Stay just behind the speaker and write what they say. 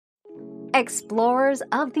Explorers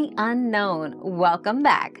of the unknown, welcome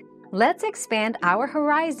back. Let's expand our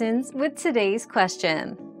horizons with today's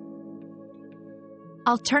question.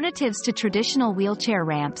 Alternatives to traditional wheelchair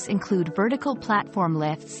ramps include vertical platform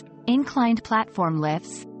lifts, inclined platform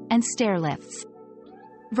lifts, and stair lifts.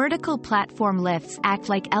 Vertical platform lifts act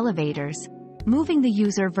like elevators, moving the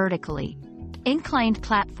user vertically. Inclined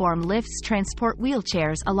platform lifts transport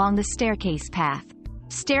wheelchairs along the staircase path.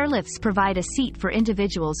 Stair lifts provide a seat for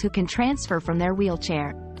individuals who can transfer from their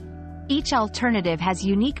wheelchair. Each alternative has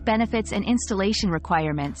unique benefits and installation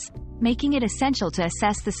requirements, making it essential to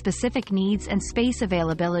assess the specific needs and space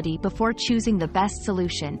availability before choosing the best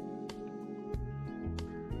solution.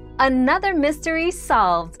 Another mystery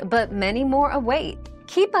solved, but many more await.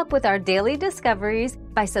 Keep up with our daily discoveries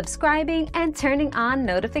by subscribing and turning on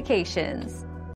notifications.